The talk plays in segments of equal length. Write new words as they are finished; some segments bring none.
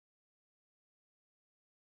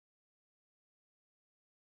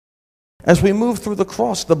As we move through the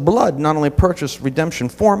cross, the blood not only purchased redemption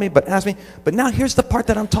for me, but as me. But now here's the part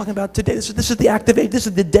that I'm talking about today. This is the activate. This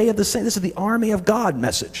is the day of the saint. This is the army of God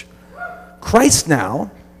message. Christ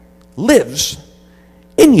now lives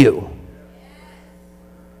in you.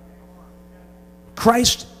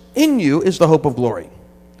 Christ in you is the hope of glory.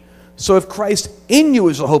 So if Christ in you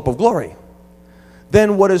is the hope of glory,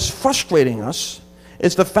 then what is frustrating us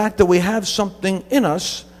is the fact that we have something in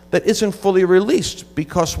us that isn't fully released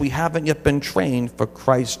because we haven't yet been trained for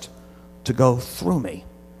Christ to go through me.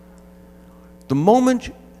 The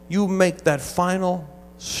moment you make that final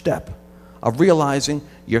step of realizing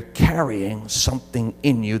you're carrying something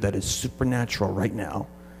in you that is supernatural right now,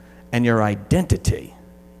 and your identity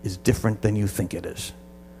is different than you think it is,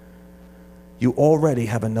 you already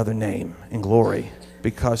have another name in glory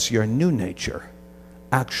because your new nature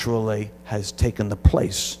actually has taken the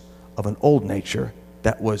place of an old nature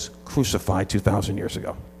that was crucified 2,000 years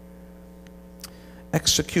ago.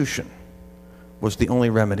 Execution was the only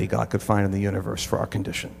remedy God could find in the universe for our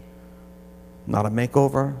condition. Not a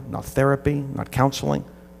makeover, not therapy, not counseling,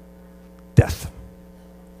 death.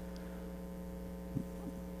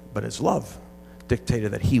 But his love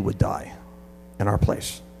dictated that he would die in our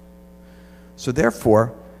place. So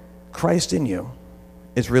therefore, Christ in you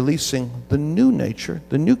is releasing the new nature,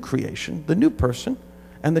 the new creation, the new person,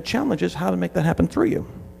 and the challenge is how to make that happen through you.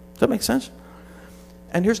 Does that make sense?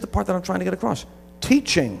 And here's the part that I'm trying to get across.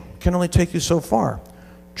 Teaching can only take you so far.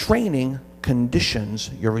 Training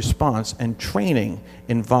conditions your response, and training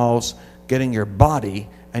involves getting your body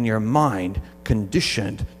and your mind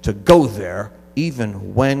conditioned to go there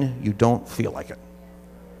even when you don't feel like it.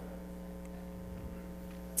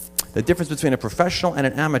 The difference between a professional and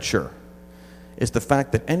an amateur is the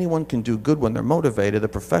fact that anyone can do good when they're motivated. The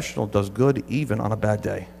professional does good even on a bad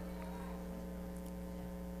day.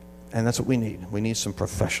 And that's what we need. We need some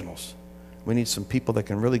professionals. We need some people that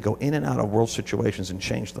can really go in and out of world situations and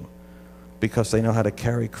change them because they know how to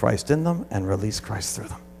carry Christ in them and release Christ through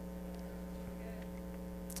them.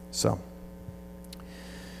 So,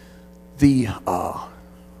 the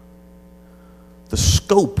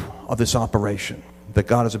scope of this operation that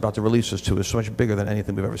God is about to release us to is so much bigger than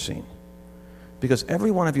anything we've ever seen. Because every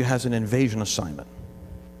one of you has an invasion assignment.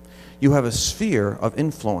 You have a sphere of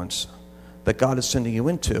influence that God is sending you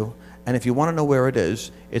into, and if you want to know where it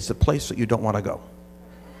is, it's the place that you don't want to go.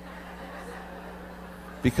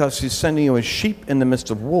 Because he's sending you as sheep in the midst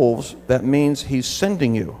of wolves, that means he's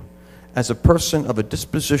sending you as a person of a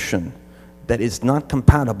disposition that is not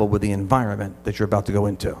compatible with the environment that you're about to go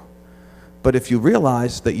into. But if you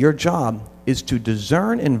realize that your job is to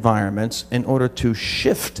discern environments in order to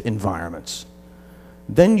shift environments,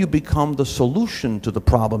 then you become the solution to the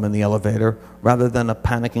problem in the elevator rather than a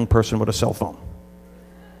panicking person with a cell phone.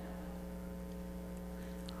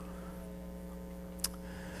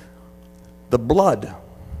 The blood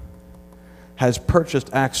has purchased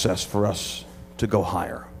access for us to go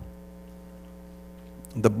higher.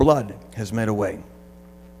 The blood has made a way.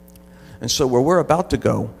 And so where we're about to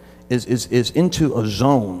go is into a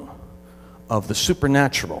zone of the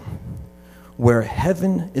supernatural where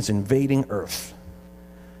heaven is invading earth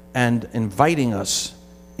and inviting us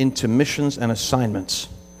into missions and assignments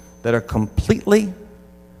that are completely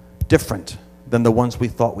different than the ones we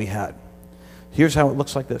thought we had. Here's how it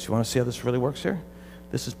looks like this. You want to see how this really works here?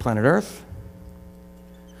 This is planet Earth.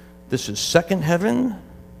 This is second heaven.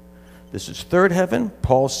 This is third heaven.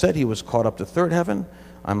 Paul said he was caught up to third heaven.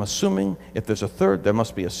 I'm assuming if there's a third, there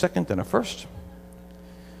must be a second and a first.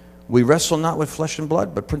 We wrestle not with flesh and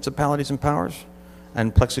blood, but principalities and powers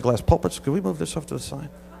and plexiglass pulpits. Could we move this off to the side?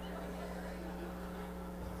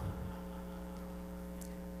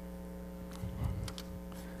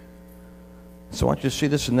 So I want you to see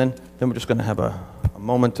this, and then we're just going to have a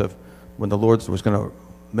moment of when the Lord was going to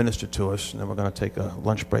minister to us, and then we're going to take a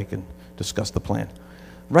lunch break and discuss the plan.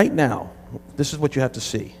 Right now, this is what you have to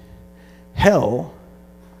see. Hell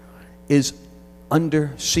is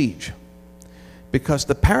under siege because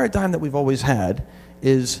the paradigm that we've always had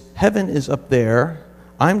is heaven is up there,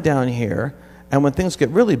 I'm down here, and when things get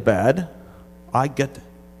really bad, I get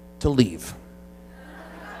to leave.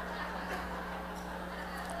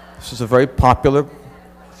 This is a very popular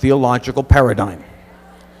theological paradigm,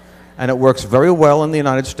 and it works very well in the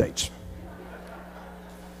United States.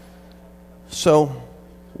 So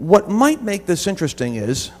what might make this interesting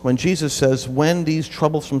is when Jesus says, when these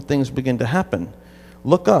troublesome things begin to happen,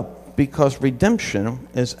 look up, because redemption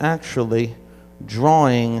is actually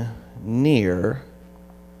drawing near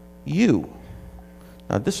you.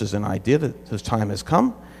 Now, this is an idea that this time has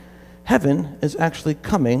come. Heaven is actually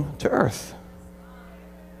coming to earth.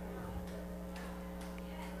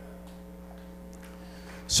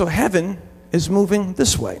 So heaven is moving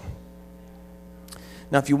this way.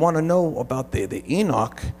 Now, if you want to know about the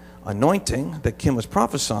Enoch anointing that Kim was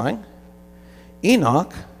prophesying,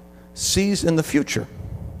 Enoch sees in the future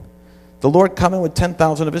the Lord coming with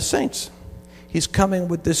 10,000 of his saints. He's coming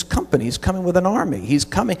with this company. He's coming with an army. He's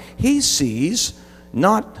coming. He sees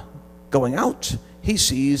not going out. He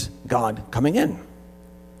sees God coming in.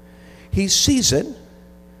 He sees it,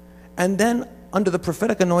 and then under the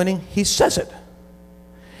prophetic anointing, he says it.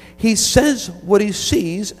 He says what he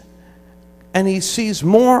sees, and he sees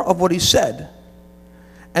more of what he said,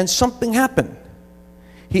 and something happened.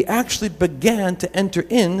 He actually began to enter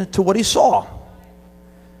into what he saw.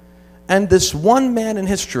 And this one man in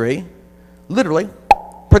history literally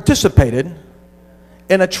participated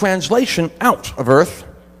in a translation out of earth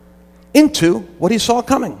into what he saw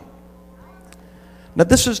coming. Now,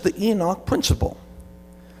 this is the Enoch principle.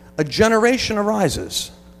 A generation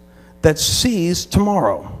arises that sees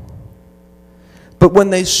tomorrow. But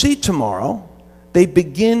when they see tomorrow, they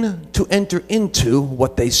begin to enter into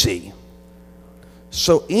what they see.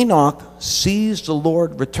 So Enoch sees the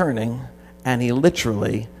Lord returning, and he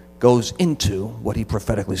literally goes into what he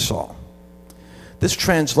prophetically saw. This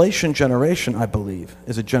translation generation, I believe,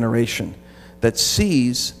 is a generation that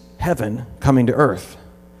sees heaven coming to earth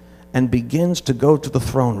and begins to go to the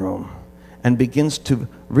throne room and begins to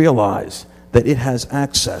realize that it has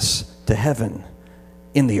access to heaven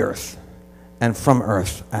in the earth, and from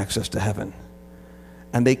earth access to heaven.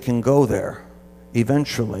 And they can go there.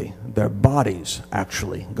 Eventually, their bodies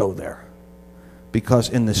actually go there, because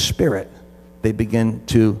in the spirit, they begin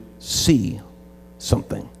to see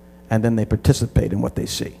something, and then they participate in what they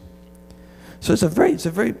see. So it's a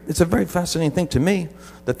very fascinating thing to me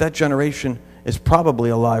that generation is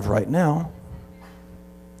probably alive right now.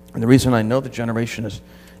 And the reason I know the generation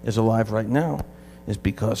is alive right now is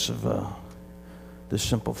because of this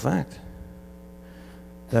simple fact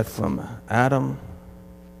that from Adam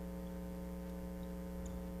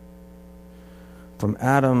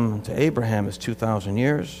to Abraham is 2,000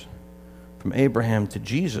 years. From Abraham to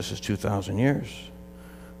Jesus is 2,000 years.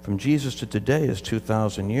 From Jesus to today is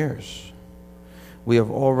 2,000 years. We have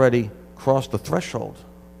already crossed the threshold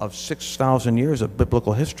of 6,000 years of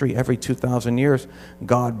biblical history. Every 2,000 years,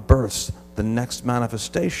 God births the next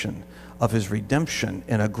manifestation of his redemption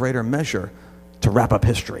in a greater measure to wrap up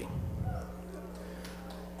history.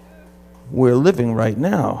 We're living right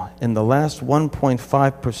now in the last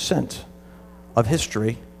 1.5% of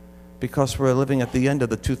history, because we're living at the end of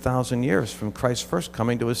the 2,000 years from Christ's first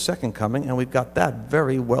coming to his second coming, and we've got that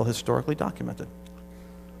very well historically documented.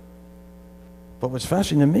 But what's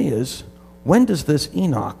fascinating to me is, when does this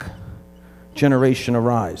Enoch generation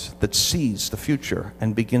arise that sees the future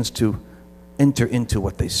and begins to enter into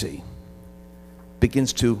what they see?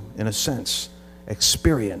 Begins to, in a sense,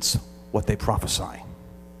 experience what they prophesy.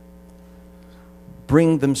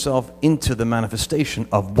 Bring themselves into the manifestation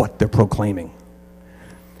of what they're proclaiming.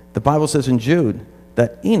 The Bible says in Jude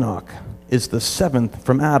that Enoch is the seventh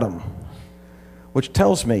from Adam, which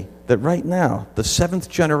tells me that right now, the seventh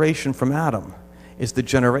generation from Adam is the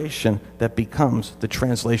generation that becomes the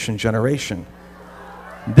translation generation.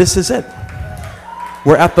 This is it.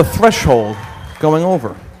 We're at the threshold going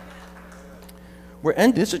over.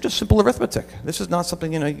 This is just simple arithmetic. This is not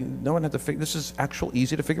something, no one had to figure. This is actual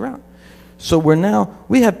easy to figure out. So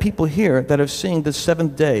we have people here that are seeing this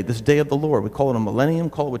seventh day, this day of the Lord. We call it a millennium,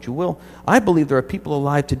 call it what you will. I believe there are people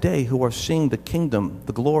alive today who are seeing the kingdom,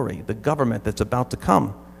 the glory, the government that's about to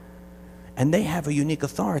come. And they have a unique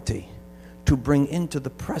authority to bring into the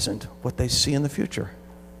present what they see in the future.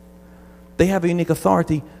 They have a unique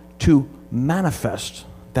authority to manifest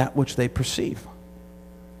that which they perceive.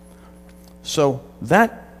 So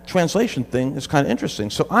that translation thing is kind of interesting.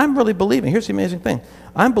 So I'm really believing, here's the amazing thing,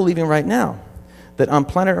 I'm believing right now that on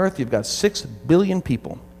planet Earth you've got 6 billion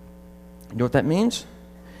people. You know what that means?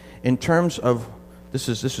 In terms of, this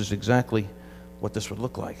is exactly what this would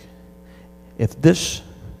look like. If this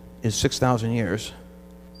is 6,000 years,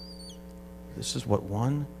 this is what,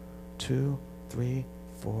 1, 2, 3,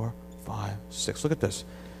 4, 5, 6. Look at this.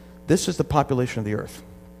 This is the population of the earth.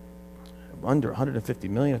 Under 150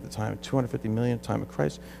 million at the time, 250 million at the time of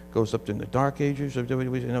Christ, goes up in the dark ages, and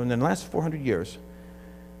in the last 400 years,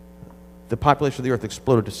 the population of the earth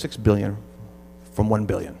exploded to 6 billion from 1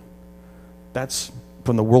 billion. That's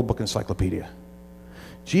from the World Book Encyclopedia.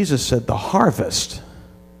 Jesus said the harvest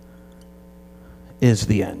is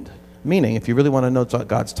the end. Meaning, if you really want to know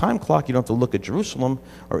God's time clock, you don't have to look at Jerusalem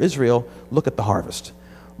or Israel, look at the harvest.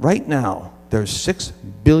 Right now, there's 6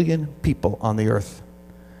 billion people on the earth.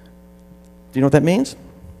 Do you know what that means?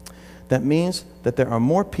 That means that there are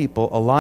more people alive